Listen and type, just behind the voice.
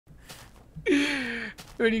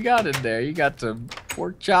What do you got in there? You got some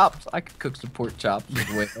pork chops? I could cook some pork chops as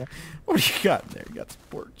well. What do you got in there? You got some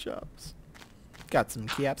pork chops. Got some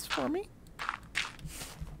caps for me?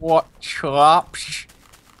 What chops?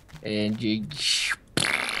 And you...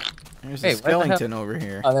 There's Hey, a what the hell? skeleton over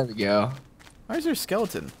here. Oh, there we go. Why is there a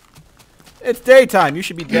skeleton? It's daytime. You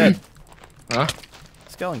should be dead. Huh?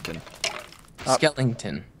 Skeleton.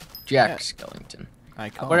 Skellington. Jack Yeah. Skellington.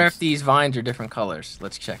 I I wonder if these vines are different colors.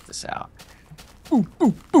 Let's check this out. Boop,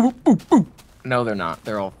 boop, boop, boop, boop. No, they're not.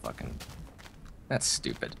 They're all fucking... That's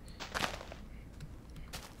stupid.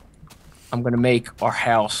 I'm gonna make our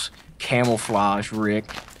house camouflage,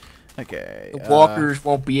 Rick. Okay. The walkers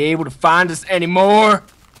won't be able to find us anymore.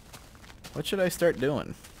 What should I start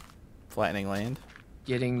doing? Flattening land?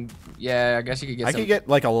 Getting... Yeah, I guess you could get I some... could get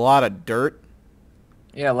like a lot of dirt.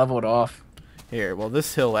 Yeah, level it off. Here, well,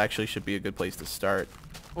 this hill actually should be a good place to start.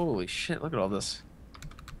 Holy shit, look at all this.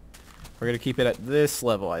 We're gonna keep it at this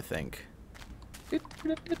level, I think. So,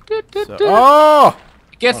 It oh!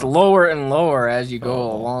 gets lower and lower as you go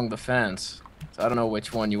Oh. along the fence. So I don't know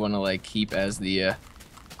which one you want to like keep as the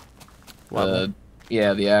Level.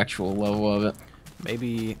 yeah, the actual level of it.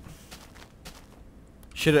 Maybe...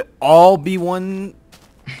 Should it all be one?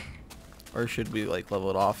 Or should we like level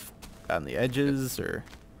it off on the edges? Or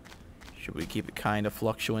should we keep it kind of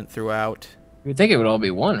fluctuant throughout? You'd think it would all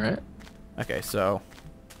be one, right? Okay, so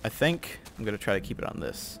I think I'm going to try to keep it on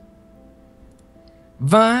this.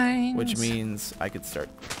 Vines. Which means I could start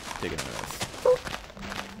digging into this.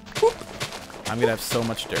 I'm going to have so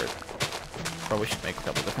much dirt. Probably should make a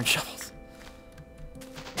couple different shovels.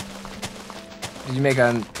 Did you make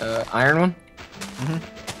an iron one? Mm-hmm.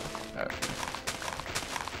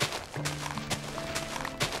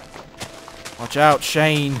 Watch out,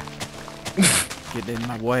 Shane. Getting in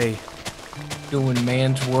my way. Doing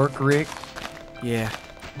man's work, Rick. Yeah.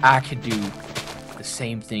 I could do the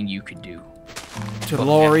same thing you could do. To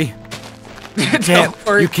Lori. Don't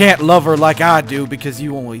worry. You can't love her like I do because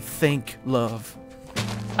you only think love.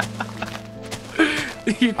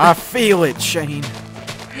 I feel it, Shane.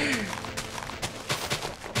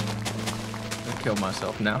 I'll kill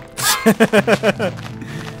myself now.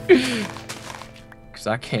 Because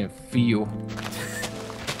I can't feel.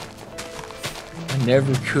 I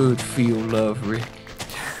never could feel love, Rick.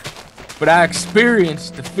 But I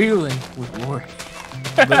experienced the feeling with Lori.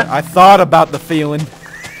 I thought about the feeling.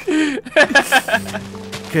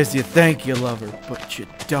 Because you think you love her, but you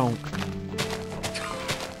don't.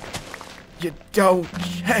 You don't,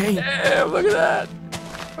 Shane. Yeah, look at that.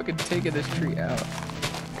 Fucking taking this tree out.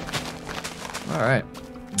 Alright.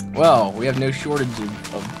 Well, we have no shortage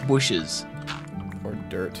of bushes. Or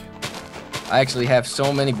dirt. I actually have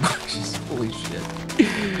so many bushes. Holy shit.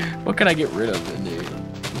 What can I get rid of in there?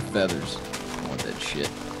 Feathers. I want that shit.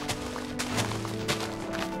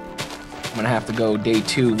 I'm gonna have to go day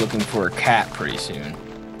 2 looking for a cat pretty soon.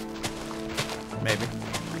 Maybe.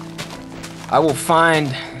 I will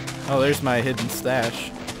find... Oh, there's my hidden stash.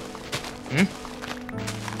 Hmm?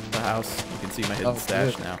 The house. You can see my hidden Oh,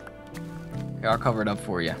 stash good. now. Here, I'll cover it up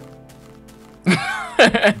for you.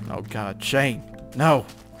 Oh, God. Shane. No.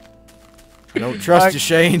 I don't trust you,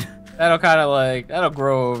 Shane. That'll kind of like... That'll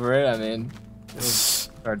grow over it. I mean... It'll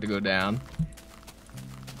start to go down.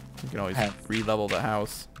 You can always re-level the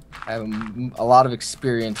house. I have a lot of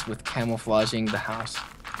experience with camouflaging the house.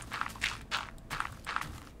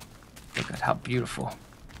 Look at how beautiful.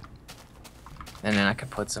 And then I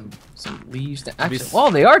could put some leaves down. Actually,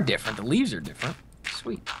 well, they are different. The leaves are different.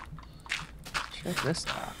 Sweet. Check this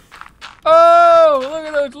out. Oh, look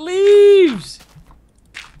at those leaves!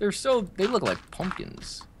 They look like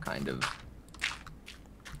pumpkins, kind of.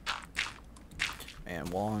 Man,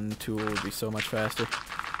 one tool would be so much faster.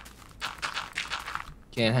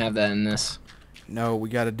 Can't have that in this. No, we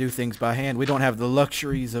gotta do things by hand. We don't have the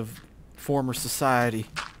luxuries of former society.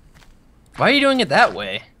 Why are you doing it that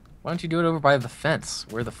way? Why don't you do it over by the fence,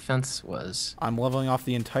 where the fence was? I'm leveling off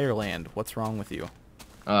the entire land. What's wrong with you?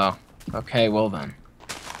 Oh, okay, well then.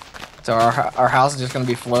 So our house is just gonna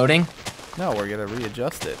be floating? No, we're gonna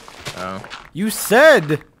readjust it. Oh. You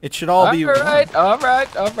said it should all be one. Alright. I'm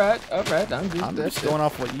just going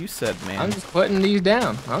off what you said, man. I'm just putting these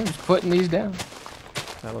down. What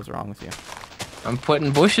the hell is wrong with you? I'm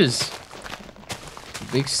putting bushes. A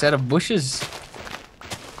big set of bushes.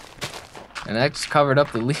 And that's covered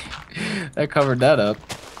up the leaf. That covered that up.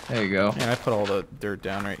 There you go. Man, I put all the dirt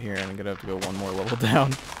down right here, and I'm gonna have to go one more level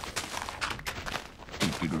down.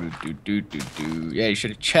 Yeah, you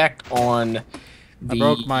should have checked on the I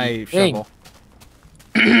broke my thing.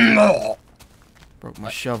 shovel. Broke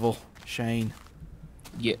my shovel, Shane.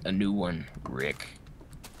 Get a new one, Rick.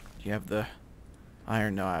 Do you have the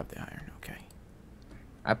iron? No, I have the iron. Okay.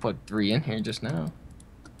 I put 3 in here just now.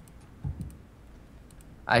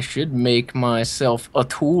 I should make myself a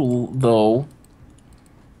tool, though.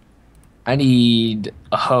 I need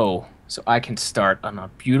a hoe so I can start on a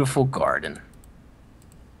beautiful garden.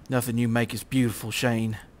 Nothing you make is beautiful,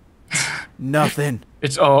 Shane. Nothing.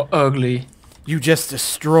 It's all ugly. You just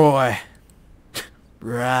destroy.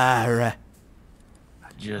 Rah.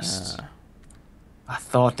 I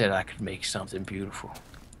thought that I could make something beautiful.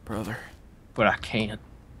 Brother. But I can't.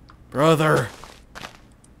 Brother.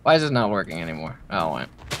 Why is this not working anymore? Oh, wait.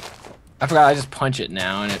 I forgot I just punch it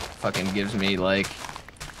now and it fucking gives me, like...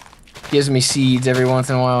 Gives me seeds every once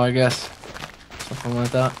in a while, I guess. Something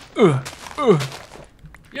like that.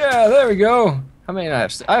 Yeah, there we go. How many do I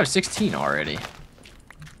have? I have 16 already.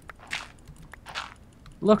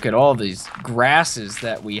 Look at all these grasses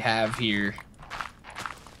that we have here.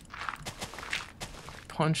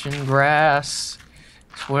 Punching grass.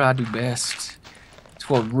 It's what I do best. It's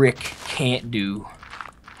what Rick can't do.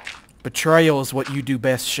 Betrayal is what you do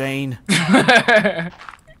best, Shane.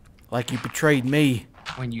 Like you betrayed me.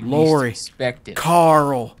 When you Lori, least expect it.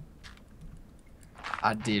 Carl.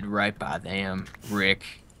 I did right by them, Rick.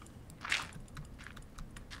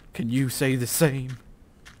 Can you say the same?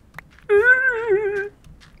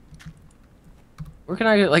 Where can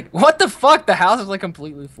I get, like, what the fuck? The house is, like,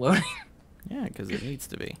 completely floating. Yeah, because it needs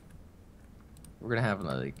to be. We're gonna have,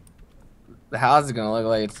 like, the house is gonna look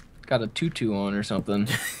like it's got a tutu on or something.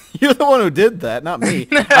 You're the one who did that, not me.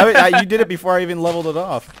 You did it before I even leveled it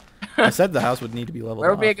off. I said the house would need to be leveled off.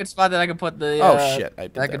 Where would be a good spot that I could put the, oh, shit. I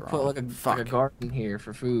did that I that could put, wrong. like a garden here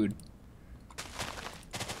for food.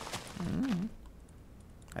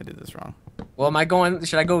 I did this wrong. Well, am I going,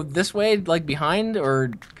 should I go this way, like, behind, or,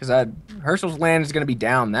 because Hershel's land is gonna be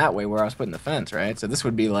down that way where I was putting the fence, right? So this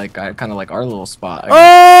would be, like, kind of like our little spot.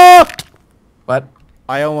 Oh! What?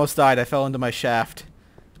 I almost died. I fell into my shaft.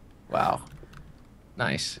 Wow.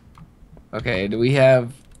 Nice. Okay, do we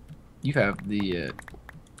have... You have the...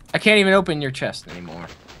 I can't even open your chest anymore.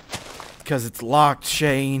 Because it's locked,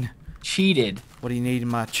 Shane. Cheated. What do you need in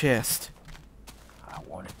my chest? I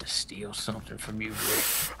wanted to steal something from you, Rick.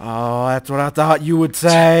 Oh, that's what I thought you would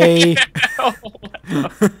say. Ew.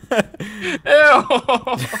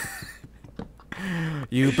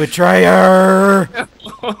 You betrayer.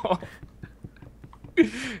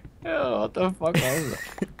 Oh, what the fuck was that?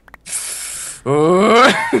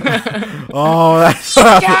 Oh, that's...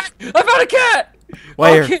 Cat! I found a cat!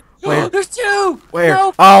 Where? Okay. Where? There's 2! Where?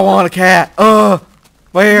 No. I want a cat.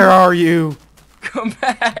 Where are you? Come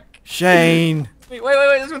back. Shane. Wait,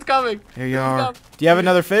 this one's coming. Here you are. Do you have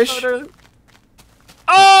another fish? Oh!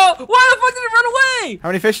 Why the fuck did it run away? How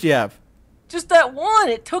many fish do you have? Just that one.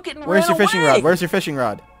 It took it and Where's ran your fishing away. rod? Where's your fishing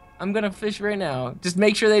rod? I'm gonna fish right now. Just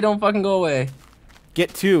make sure they don't fucking go away.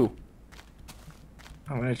 Get 2.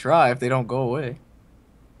 I'm gonna try if they don't go away.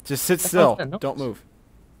 Just sit still. No. Don't move.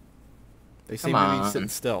 They seem to be sitting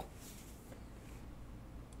still.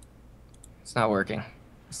 It's not working.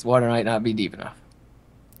 This water might not be deep enough.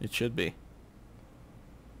 It should be.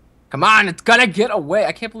 Come on, it's gonna get away.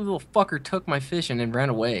 I can't believe the little fucker took my fish and then ran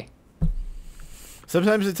away.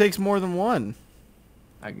 Sometimes it takes more than one.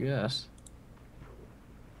 I guess.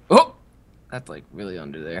 Oh! That's like really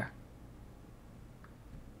under there.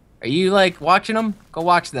 Are you like watching them? Go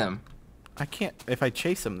watch them. I can't. If I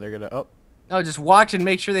chase them, they're gonna... Oh. No, just watch and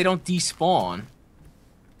make sure they don't despawn.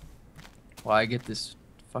 While I get this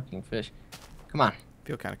fucking fish. Come on.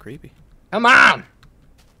 Feel kind of creepy. Come on!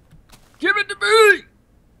 Give it to me!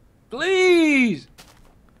 Please!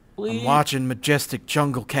 Please. I'm watching majestic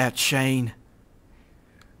jungle cat, Shane.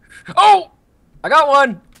 Oh! I got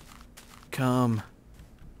one! Come.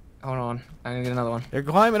 Hold on. I'm gonna get another one. They're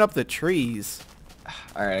climbing up the trees.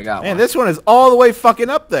 Alright, I got one. Man, this one is all the way fucking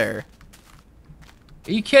up there.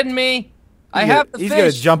 Are you kidding me? I have the fish. He's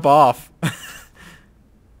gonna jump off.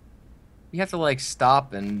 You have to like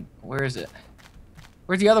stop and... Where is it?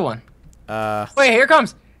 Where's the other one? Wait, here it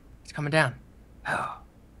comes. It's coming down. Oh.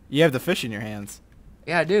 You have the fish in your hands.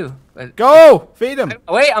 Yeah, I do. But Go! Feed him!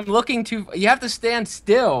 wait, I'm looking to... You have to stand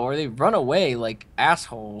still or they run away like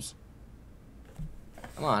assholes.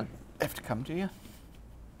 Come on. They have to come to you?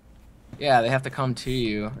 Yeah, they have to come to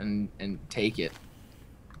you and take it.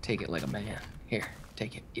 Take it like a man. Here,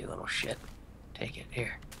 take it, you little shit. Take it.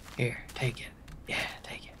 Here, take it. Yeah,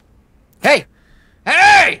 take it. Hey!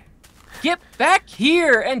 Hey! Get back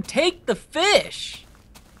here and take the fish!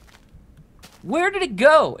 Where did it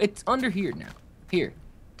go? It's under here now. Here,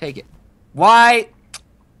 take it. Why?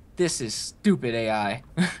 This is stupid AI.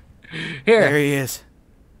 Here. There he is.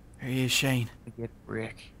 There he is, Shane. Get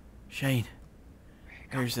Rick. Shane.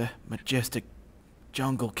 There's a majestic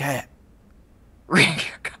jungle cat.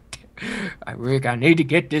 Rick, Rick, I need to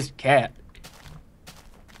get this cat.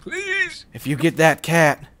 Please. If you get that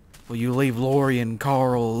cat, will you leave Lori and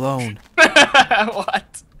Carl alone?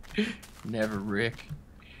 What? Never, Rick.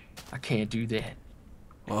 I can't do that.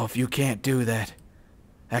 Well, if you can't do that,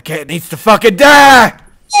 that cat needs to fucking die!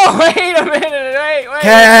 Oh, wait a minute. Wait.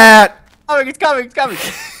 Cat! It's coming.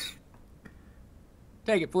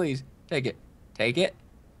 Take it, please. Take it. Take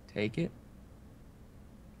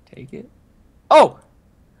it. Oh!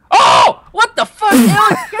 Oh! What the fuck?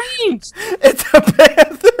 It changed! It's a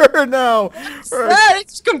panther now!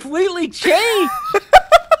 It's completely changed!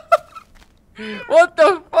 What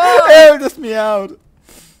the fuck? It just meowed.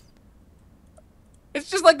 It's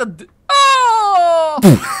just like the... Oh!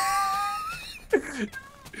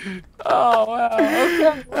 Oh, wow.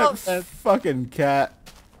 Okay, well, That fucking cat.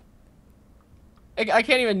 I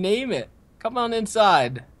can't even name it. Come on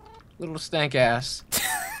inside, little stank ass.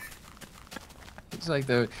 It's like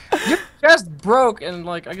your chest broke and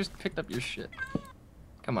like I just picked up your shit.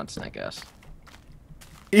 Come on, stank ass.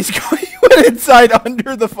 He went inside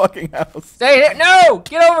under the fucking house. Stay there. No!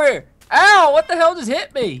 Get over here. Ow! What the hell just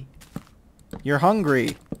hit me? You're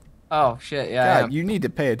hungry. Oh shit! Yeah. I God, am. you need to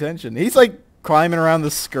pay attention. He's like climbing around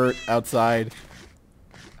the skirt outside.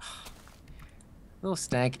 Little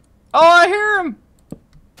stank. Oh, I hear him.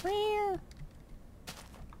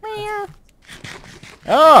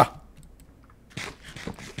 Ah!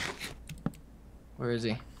 Where is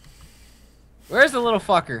he? Where's the little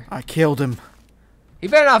fucker? I killed him. He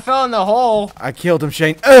better not fell in the hole. I killed him,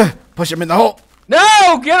 Shane. Push him in the hole.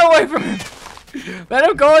 No! Get away from him. Let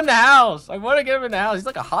him go in the house. I want to get him in the house. He's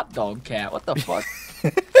like a hot dog cat. What the fuck?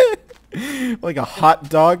 Like a hot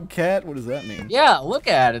dog cat? What does that mean? Yeah, look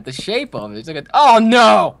at it. The shape of it. It's like a... Oh,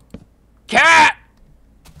 no! Cat!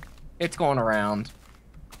 It's going around.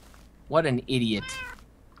 What an idiot.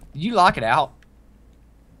 Did you lock it out?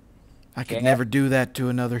 I could never do that to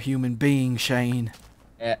another human being, Shane.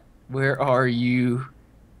 Where are you?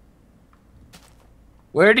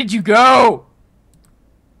 Where did you go?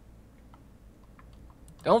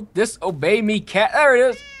 Don't disobey me, cat. There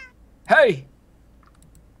it is. Hey.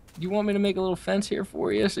 You want me to make a little fence here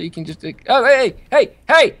for you so you can just... Oh, hey!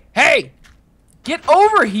 Get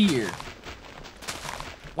over here.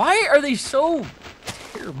 Why are they so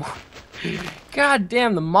terrible? God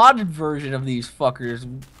damn, the modded version of these fuckers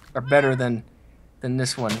are better than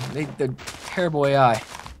this one. They're terrible AI.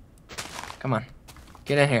 Come on.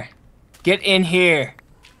 Get in here. Get in here.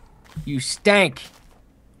 You stank.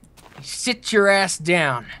 Sit your ass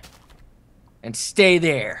down. And stay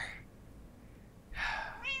there.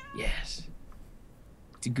 Yes.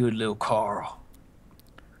 It's a good little Carl.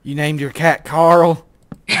 You named your cat Carl?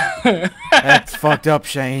 That's fucked up,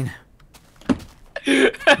 Shane.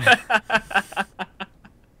 I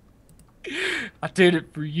did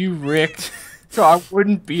it for you, Rick. So I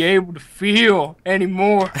wouldn't be able to feel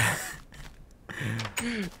anymore.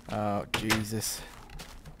 Oh, Jesus.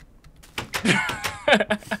 You're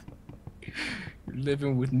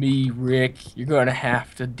living with me, Rick. You're gonna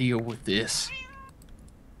have to deal with this.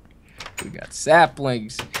 We got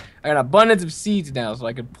saplings. I got abundance of seeds now, so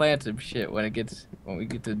I can plant some shit when we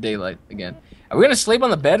get to daylight again. Are we gonna sleep on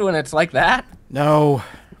the bed when it's like that? No.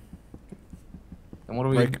 And what do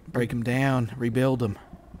we break them down, rebuild them.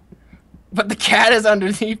 But the cat is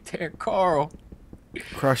underneath there, Carl.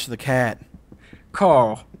 Crush the cat.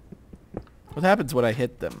 Carl. What happens when I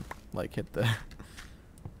hit them? Like hit the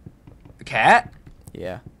cat?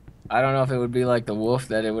 Yeah. I don't know if it would be like the wolf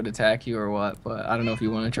that it would attack you or what, but I don't know if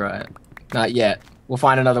you want to try it. Not yet. We'll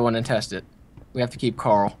find another one and test it. We have to keep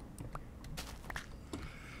Carl.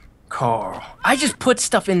 Carl. I just put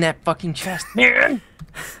stuff in that fucking chest, man.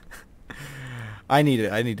 I need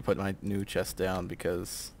to put my new chest down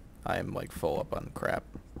because I am like full up on crap.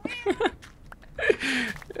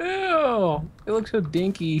 Ew. It looks so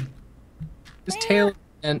dinky. His tail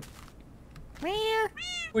and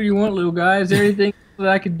what do you want, little guy? Is there anything that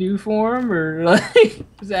I could do for him, or like,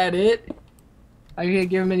 is that it? I can't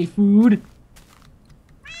give him any food.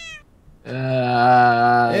 Ew.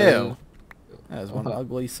 That is one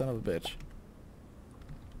ugly son of a bitch.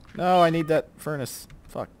 No, I need that furnace.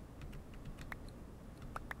 Fuck.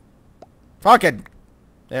 Fucking.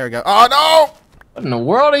 There we go. Oh no! What in the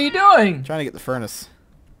world are you doing? I'm trying to get the furnace.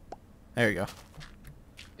 There you go.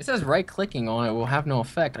 It says right-clicking on it will have no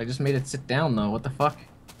effect. I just made it sit down though. What the fuck?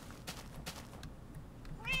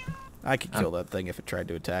 I could kill that thing if it tried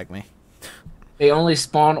to attack me. They only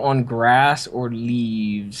spawn on grass or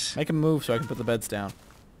leaves. Make them move so I can put the beds down.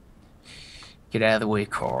 Get out of the way,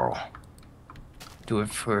 Carl. Do it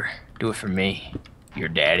for me. Your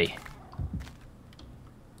daddy.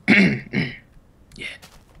 Yeah.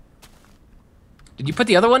 Did you put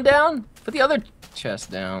the other one down? Put the other chest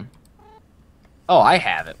down. Oh, I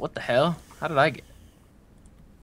have it. What the hell? How did I get...